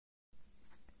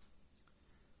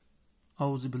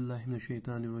A'udhu billahi minash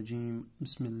shaitanir rajim.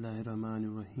 Bismillahir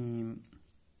rahmanir rahim.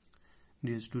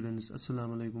 Dear students,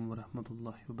 assalamu alaikum wa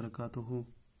rahmatullahi wa barakatuhu.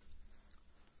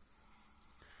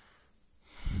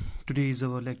 Today is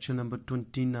our lecture number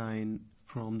 29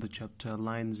 from the chapter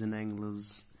Lines and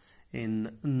Angles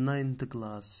in 9th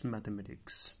class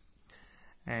mathematics.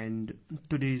 And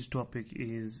today's topic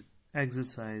is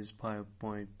exercise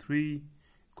 5.3,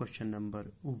 question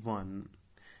number 1.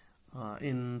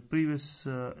 In previous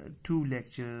two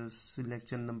lectures,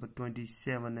 lecture number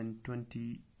 27 and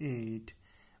 28,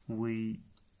 we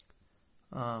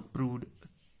proved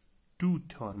two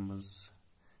theorems.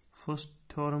 First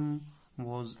theorem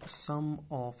was sum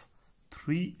of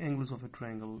three angles of a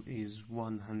triangle is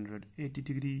 180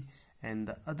 degree, and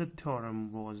the other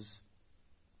theorem was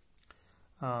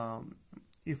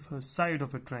if a side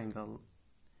of a triangle,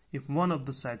 if one of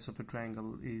the sides of a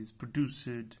triangle is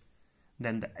produced,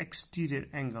 then the exterior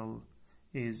angle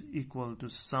is equal to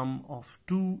sum of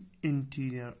two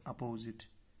interior opposite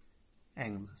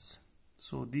angles.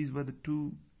 So these were the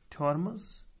two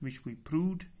theorems which we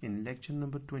proved in lecture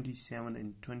number 27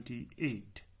 and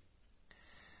 28.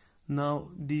 Now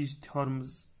these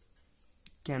theorems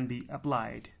can be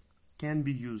applied, can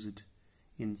be used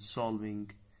in solving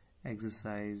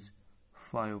exercise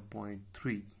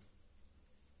 5.3.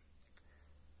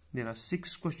 There are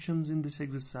 6 questions in this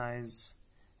exercise,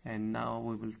 and now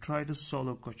we will try to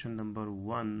solve question number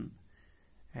 1,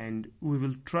 and we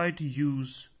will try to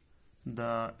use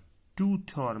the two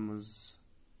theorems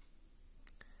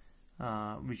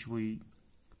which we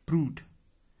proved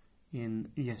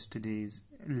in yesterday's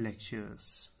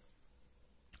lectures.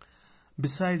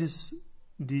 Besides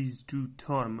these two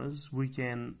theorems, we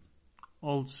can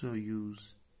also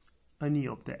use any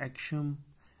of the axiom,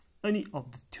 any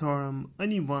of the theorem,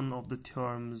 any one of the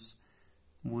theorems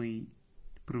we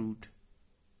proved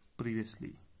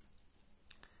previously.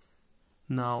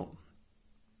 Now,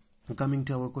 coming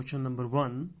to our question number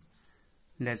 1,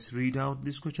 let's read out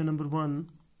this question number 1.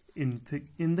 In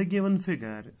the given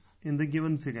figure,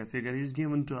 figure is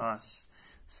given to us.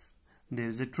 There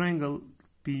is a triangle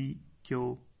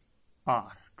PQR,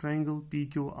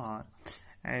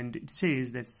 and it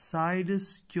says that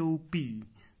sides QP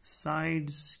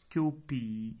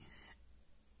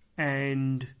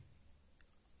and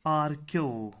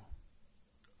RQ,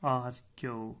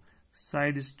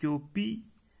 sides QP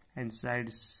and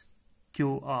sides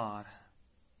QR,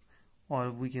 or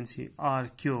we can say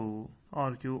RQ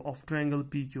of triangle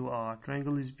PQR.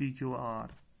 Triangle is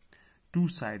PQR. Two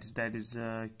sides, that is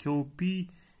QP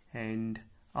and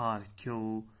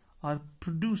RQ, are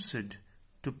produced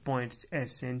to points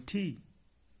S and T.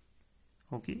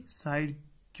 Okay, side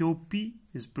QP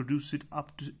is produced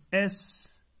up to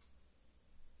S,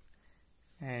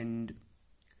 and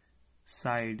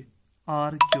side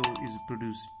RQ is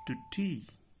produced to T.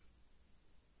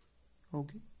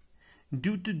 Okay,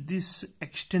 due to this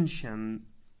extension,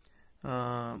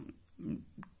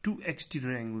 two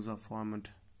exterior angles are formed.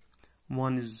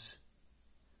 One is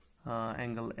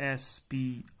angle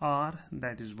SPR,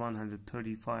 that is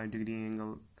 135 degree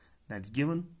angle, that's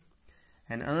given,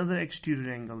 and another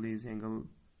exterior angle is angle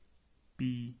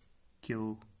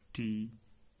PQT,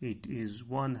 it is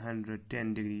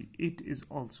 110 degree, it is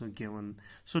also given.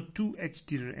 So two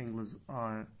exterior angles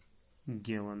are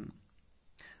given,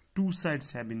 two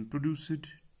sides have been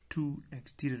produced, two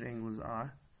exterior angles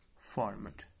are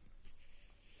formed,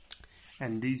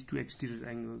 and these two exterior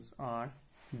angles are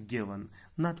given.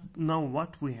 Now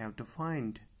what we have to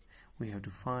find? We have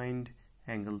to find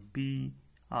angle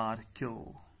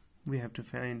PRQ. We have to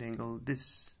find angle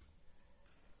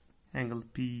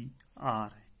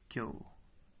PRQ.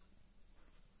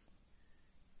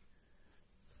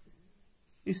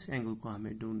 इस angle को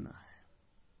हमें ढूंढना है.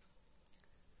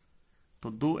 तो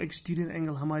दो exterior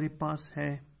angle हमारे पास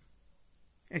है,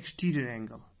 exterior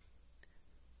angle.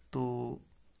 तो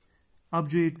अब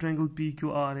जो ये ट्रायंगल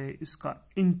PQR है, इसका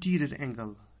इंटीरियर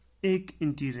एंगल, एक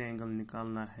इंटीरियर एंगल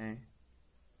निकालना है.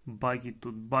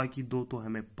 बाकी दो तो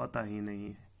हमें पता ही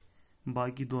नहीं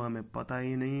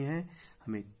है,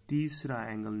 हमें तीसरा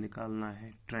एंगल निकालना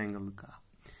है ट्रायंगल का.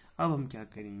 अब हम क्या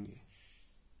करेंगे?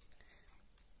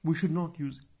 We should not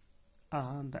use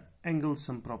the angle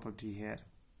sum property here.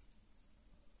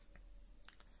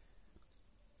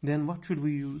 Then what should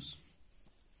we use?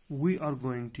 We are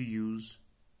going to use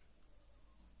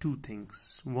two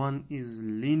things. One is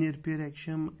linear pair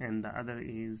axiom and the other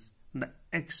is the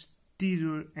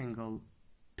exterior angle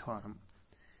theorem.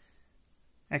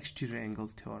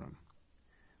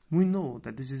 We know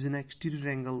that this is an exterior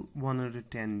angle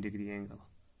 110 degree angle.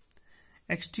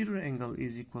 Exterior angle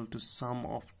is equal to sum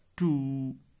of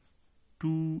two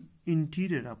two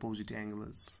interior opposite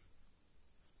angles.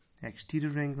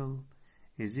 Exterior angle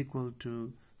is equal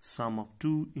to sum of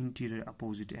two interior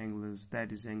opposite angles,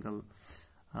 that is angle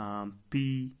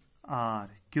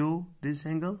PRQ, this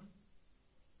angle,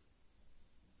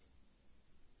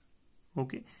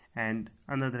 okay, and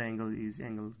another angle is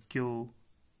angle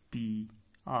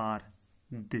QPR,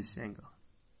 this angle.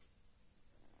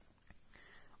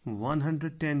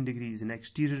 110 degrees an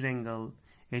exterior angle.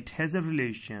 It has a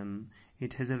relation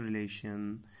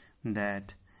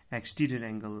that exterior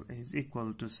angle is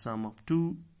equal to sum of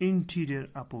two interior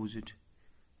opposite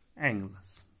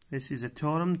angles. This is a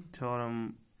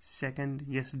theorem second,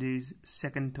 yesterday's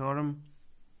second theorem.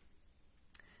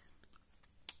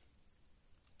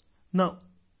 Now,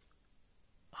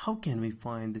 how can we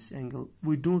find this angle?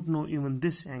 We don't know even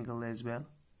this angle as well.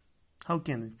 How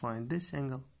can we find this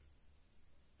angle?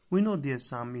 We know their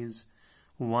sum is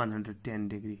 110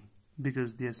 degree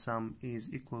because their sum is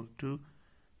equal to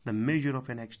the measure of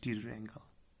an exterior angle.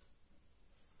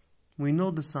 We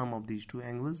know the sum of these two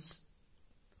angles,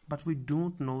 but we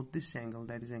don't know this angle,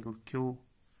 that is angle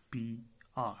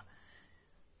QPR.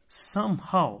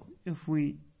 Somehow, if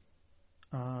we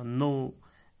know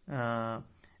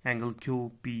angle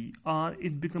QPR,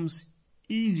 it becomes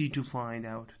easy to find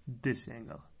out this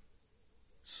angle.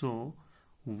 So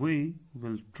we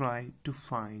will try to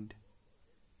find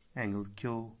angle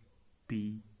QPR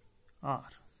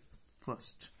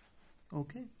first.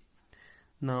 Okay,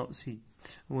 now see,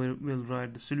 we'll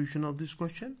write the solution of this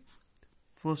question.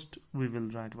 First we will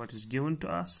write what is given to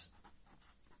us.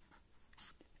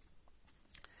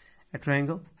 A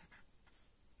triangle,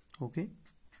 okay,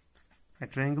 a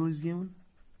triangle is given.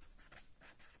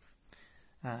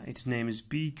 Its name is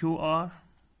PQR.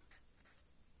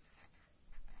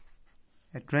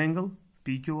 A triangle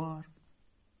PQR,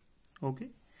 okay.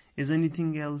 Is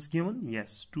anything else given?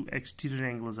 Yes, two exterior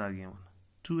angles are given.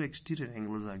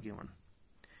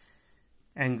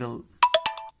 Angle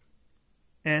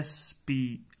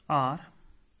SPR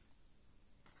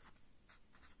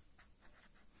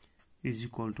is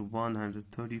equal to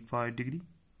 135 degree.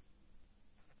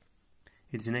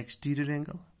 It's an exterior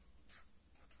angle.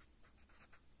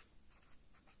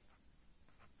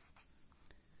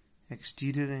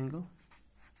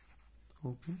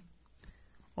 Okay.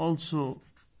 Also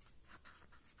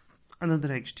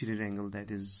another exterior angle, that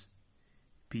is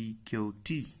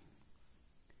PQT.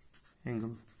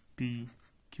 Angle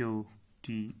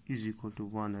PQT is equal to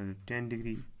 110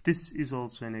 degree. This is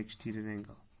also an exterior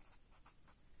angle.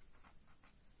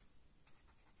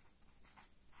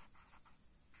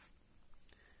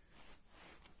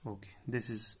 Okay, this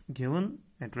is given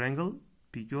a triangle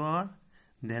PQR.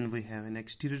 Then we have an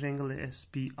exterior angle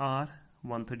SPR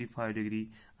 135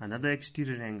 degree, another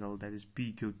exterior angle, that is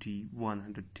PQT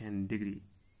 110 degree.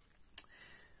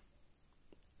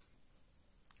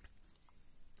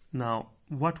 Now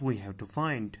what we have to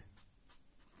find?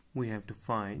 We have to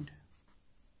find,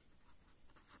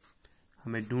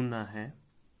 हमें ढूंढना है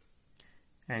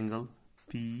angle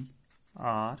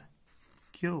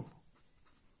PRQ.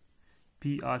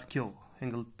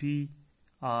 Angle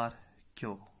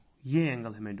PRQ, ये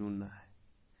angle हमें ढूंढना है.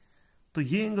 तो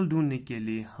ये angle ढूंढने के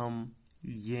लिए हम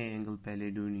ये एंगल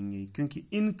पहले ढूंढेंगे, क्योंकि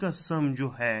इनका सम जो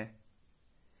है,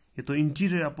 ये तो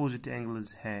इंटीरियर अपोजिट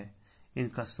एंगल्स है,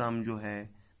 इनका सम जो है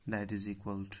that is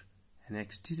equal to an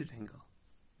exterior angle.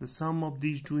 The sum of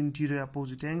these two interior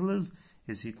opposite angles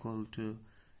is equal to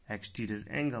exterior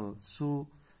angle. So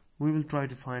we will try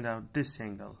to find out this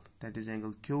angle, that is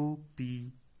angle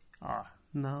QPR.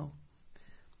 Now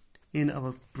in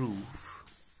our proof,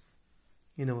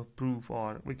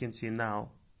 or we can say now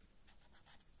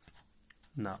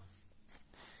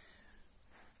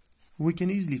we can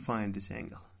easily find this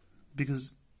angle,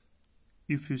 because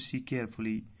if you see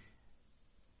carefully,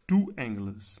 two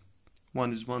angles,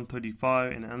 one is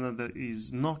 135 and another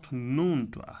is not known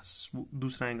to us.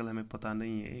 दूसरा angle हमें पता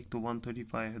नहीं है, एक तो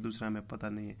 135 है, दूसरा हमें पता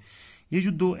नहीं है. ये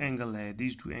जो दो एंगल है,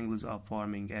 these two angles are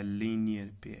forming a linear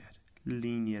pair.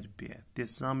 Their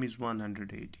sum is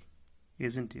 180,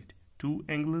 isn't it? Two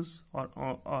angles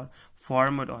are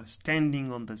formed or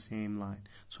standing on the same line,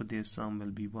 so their sum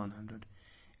will be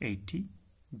 180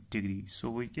 degrees.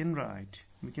 So we can write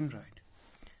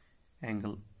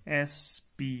angle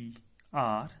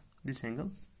SPR, this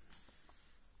angle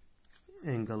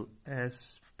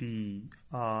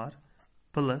SPR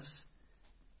plus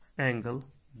angle,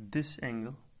 this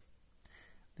angle,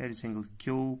 that is angle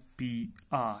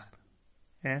QPR.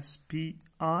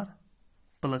 SPR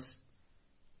plus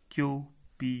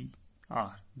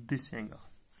QPR, this angle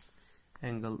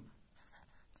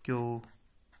QPR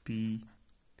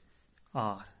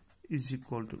is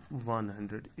equal to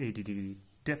 180 degree.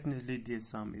 Definitely their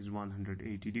sum is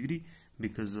 180 degree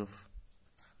because of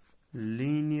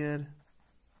linear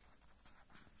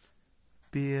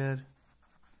pair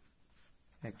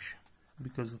action.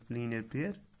 Because of linear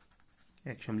pair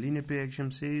axiom. Linear pair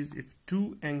axiom says if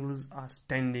two angles are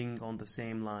standing on the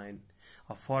same line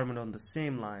or formed on the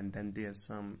same line, then their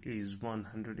sum is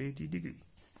 180 degree.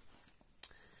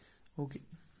 Okay.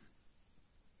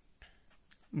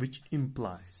 Which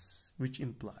implies,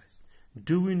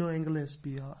 do we know angle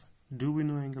SPR? Do we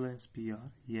know angle SPR?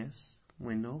 Yes,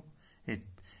 we know it.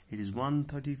 It is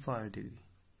 135 degree.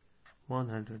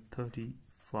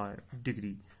 135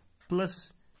 degree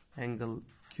plus angle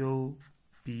QPR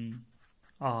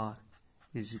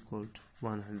is equal to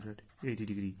 180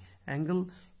 degree. Angle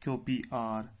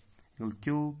QPR,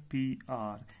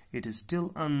 it is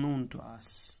still unknown to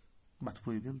us, but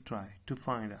we will try to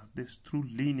find out this through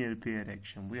linear pair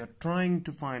axiom. We are trying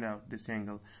to find out this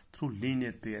angle through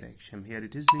linear pair axiom. Here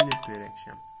it is linear pair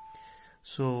axiom.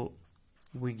 So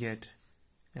we get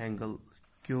angle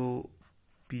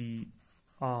QPR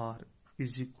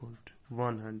is equal to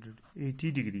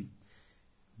 180 degree.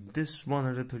 This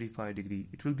 135 degree,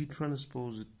 it will be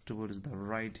transposed towards the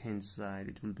right hand side.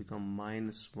 It will become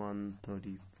minus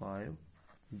 135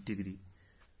 degree.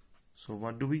 So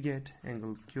what do we get?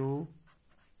 Angle QPR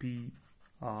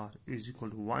is equal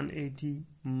to 180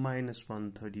 minus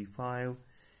 135.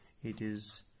 It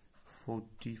is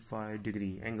 45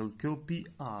 degree. Angle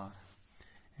QPR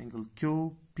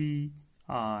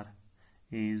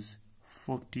is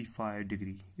 45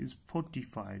 degree.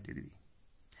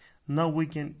 Now we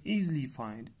can easily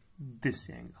find this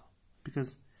angle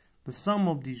because the sum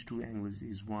of these two angles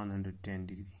is 110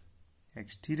 degree.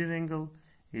 Exterior angle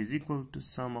is equal to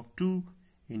sum of two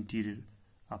interior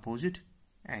opposite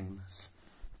angles.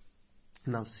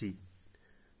 Now see.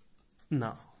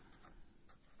 Now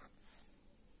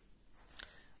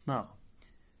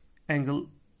angle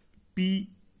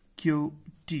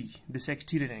PQT, this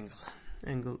exterior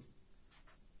angle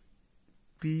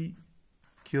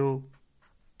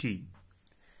PQT,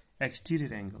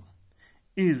 exterior angle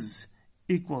is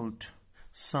equal to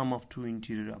sum of two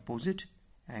interior opposite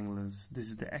angles. This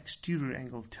is the exterior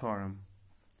angle theorem,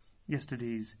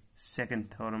 yesterday's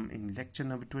second theorem in lecture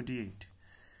number 28,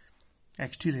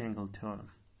 exterior angle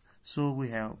theorem. So we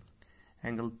have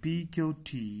angle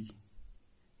PQT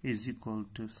is equal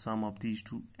to sum of these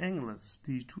two angles.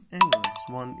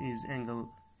 One is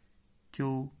angle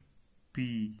QPR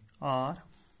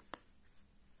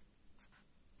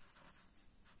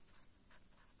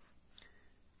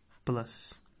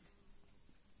plus,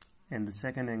 and the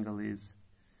second angle is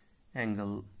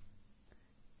angle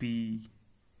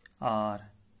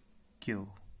PRQ.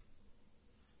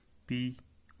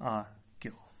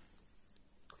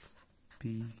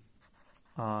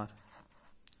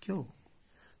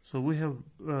 So we have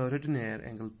written here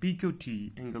angle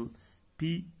PQT. Angle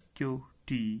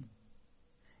PQT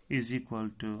is equal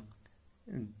to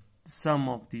sum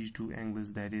of these two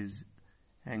angles, that is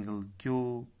angle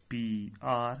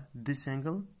QPR, this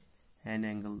angle, and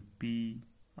angle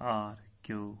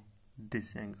PRQ,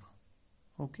 this angle.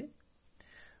 Okay.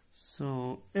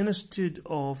 So instead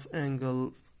of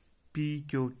angle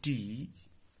PQT,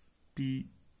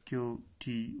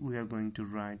 we are going to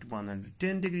write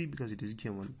 110 degree because it is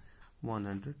given.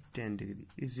 110 degree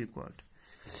is equal to.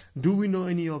 Do we know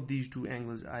any of these two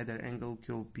angles, either angle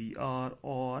QPR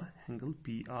or angle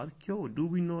PRQ? Do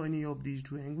we know any of these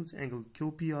two angles? Angle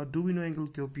QPR. Do we know angle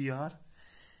QPR?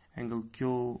 Angle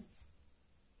QPR.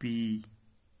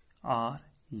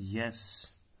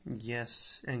 Yes,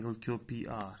 angle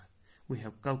QPR. We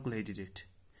have calculated it.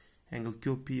 Angle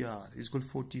QPR is equal to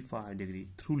 45 degree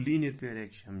through linear pair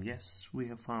axiom. Yes, we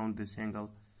have found this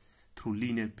angle through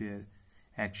linear pair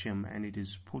axiom, and it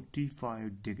is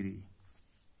 45 degree.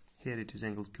 Here it is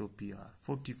angle QPR,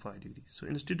 45 degree. So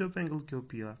instead of angle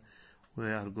QPR, we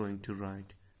are going to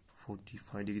write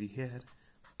 45 degree here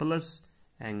plus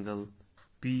angle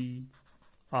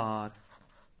PRQ.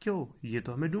 ये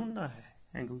तो हमें ढूंढना है.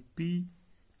 Angle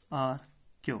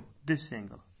PRQ, this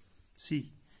angle.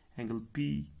 See, angle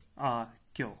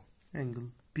PRQ.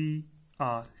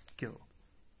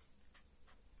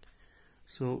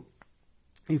 So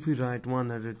if we write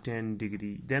 110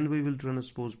 degree, then we will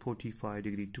transpose 45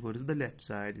 degree towards the left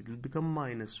side. It will become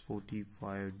minus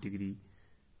 45 degree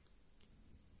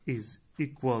is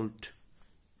equal to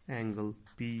angle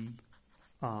PRQ.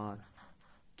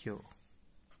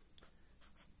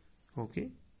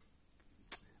 Okay.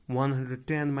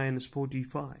 110 minus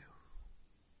 45.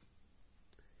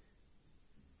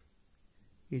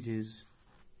 It is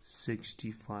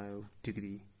 65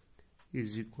 degree.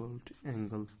 is equal to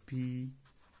angle PRQ,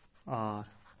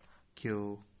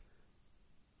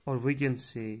 or we can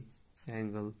say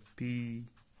angle PRQ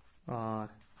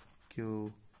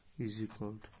is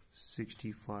equal to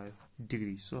 65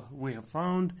 degrees. So we have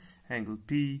found angle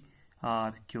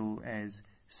PRQ as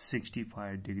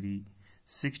 65 degree,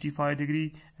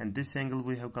 and this angle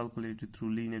we have calculated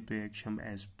through linear pair axiom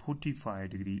as 45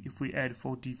 degree. If we add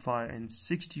 45 and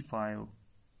 65,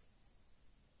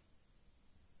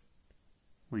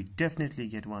 we definitely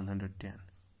get 110.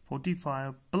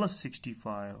 45 plus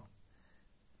 65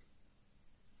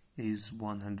 is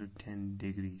 110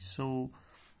 degrees. So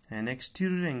an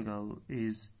exterior angle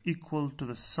is equal to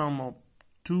the sum of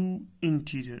two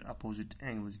interior opposite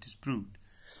angles. It is proved.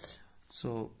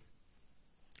 So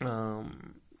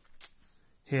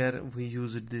here we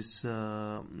used this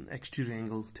exterior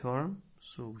angle theorem.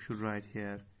 So we should write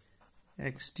here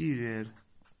exterior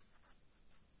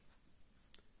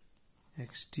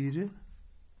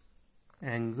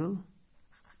angle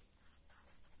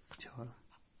theorem,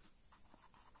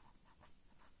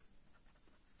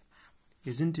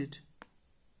 isn't it?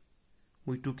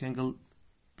 We took angle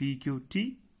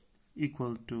PQT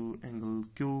equal to angle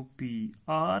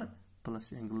QPR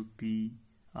plus angle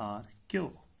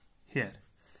PRQ. Here,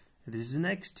 this is an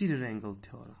exterior angle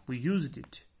theorem. We used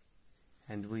it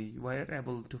and we were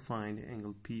able to find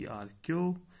angle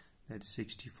PRQ, that's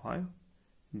 65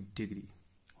 degree.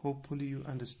 Hopefully you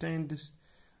understand this,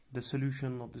 the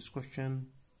solution of this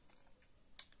question.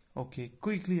 Okay,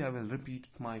 quickly I will repeat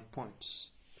my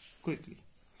points quickly.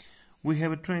 We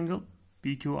have a triangle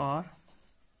PQR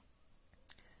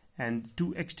and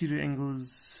two exterior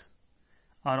angles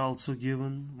are also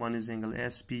given. One is angle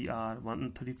SPR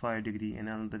 135 degree and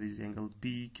another is angle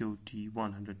PQT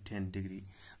 110 degree.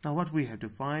 Now what we have to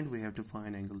find? We have to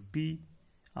find angle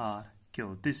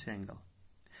PRQ, this angle.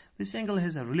 This angle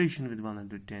has a relation with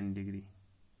 110 degree.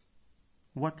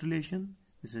 What relation?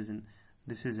 This is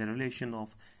a relation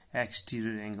of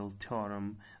exterior angle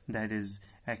theorem, that is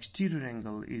exterior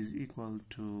angle is equal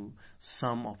to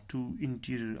sum of two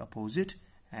interior opposite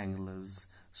angles.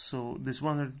 So this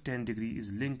 110 degree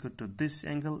is linked to this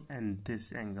angle and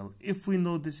this angle. If we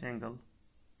know this angle,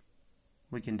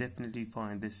 we can definitely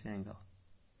find this angle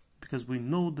because we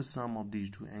know the sum of these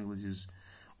two angles is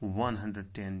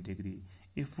 110 degree.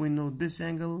 If we know this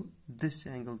angle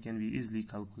can be easily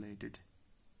calculated.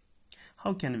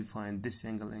 How can we find this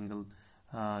angle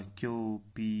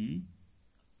QPR?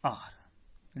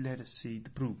 Let us see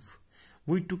the proof.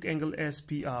 We took angle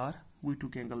SPR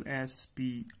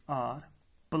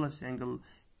plus angle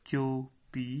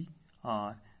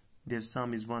QPR. Their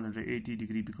sum is 180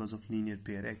 degree because of linear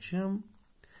pair axiom.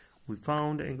 We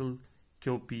found angle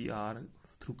QPR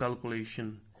through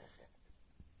calculation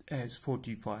as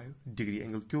 45 degree.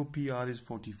 Angle QPR is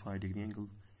 45 degree. Angle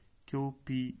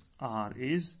QPR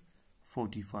is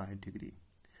 45 degree.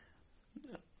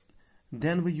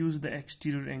 Then we use the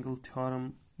exterior angle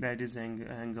theorem, that is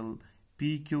angle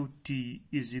PQT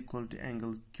is equal to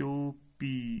angle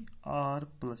QPR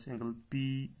plus angle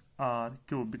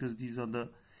PRQ, because these are the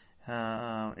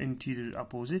interior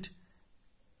opposite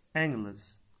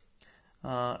angles.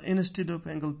 Instead of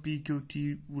angle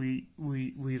PQT, we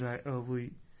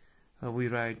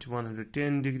write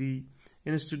 110 degree.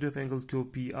 Instead of angle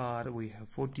QPR, we have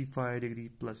 45 degree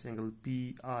plus angle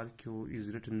PRQ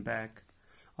is written back.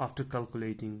 After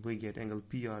calculating, we get angle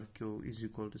PRQ is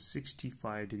equal to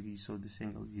 65 degrees. So this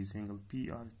angle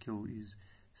PRQ is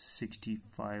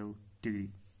 65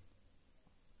 degree.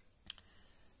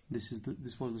 This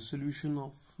was the solution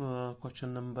of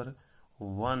question number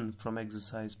 1 from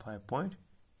exercise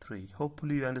 5.3.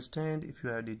 Hopefully you understand. If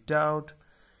you have any doubt,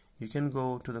 you can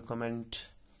go to the comment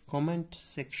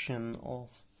section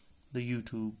of the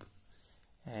YouTube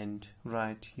and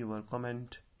write your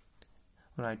comment,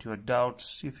 write your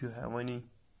doubts if you have any.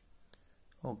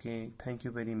 Okay, thank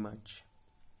you very much.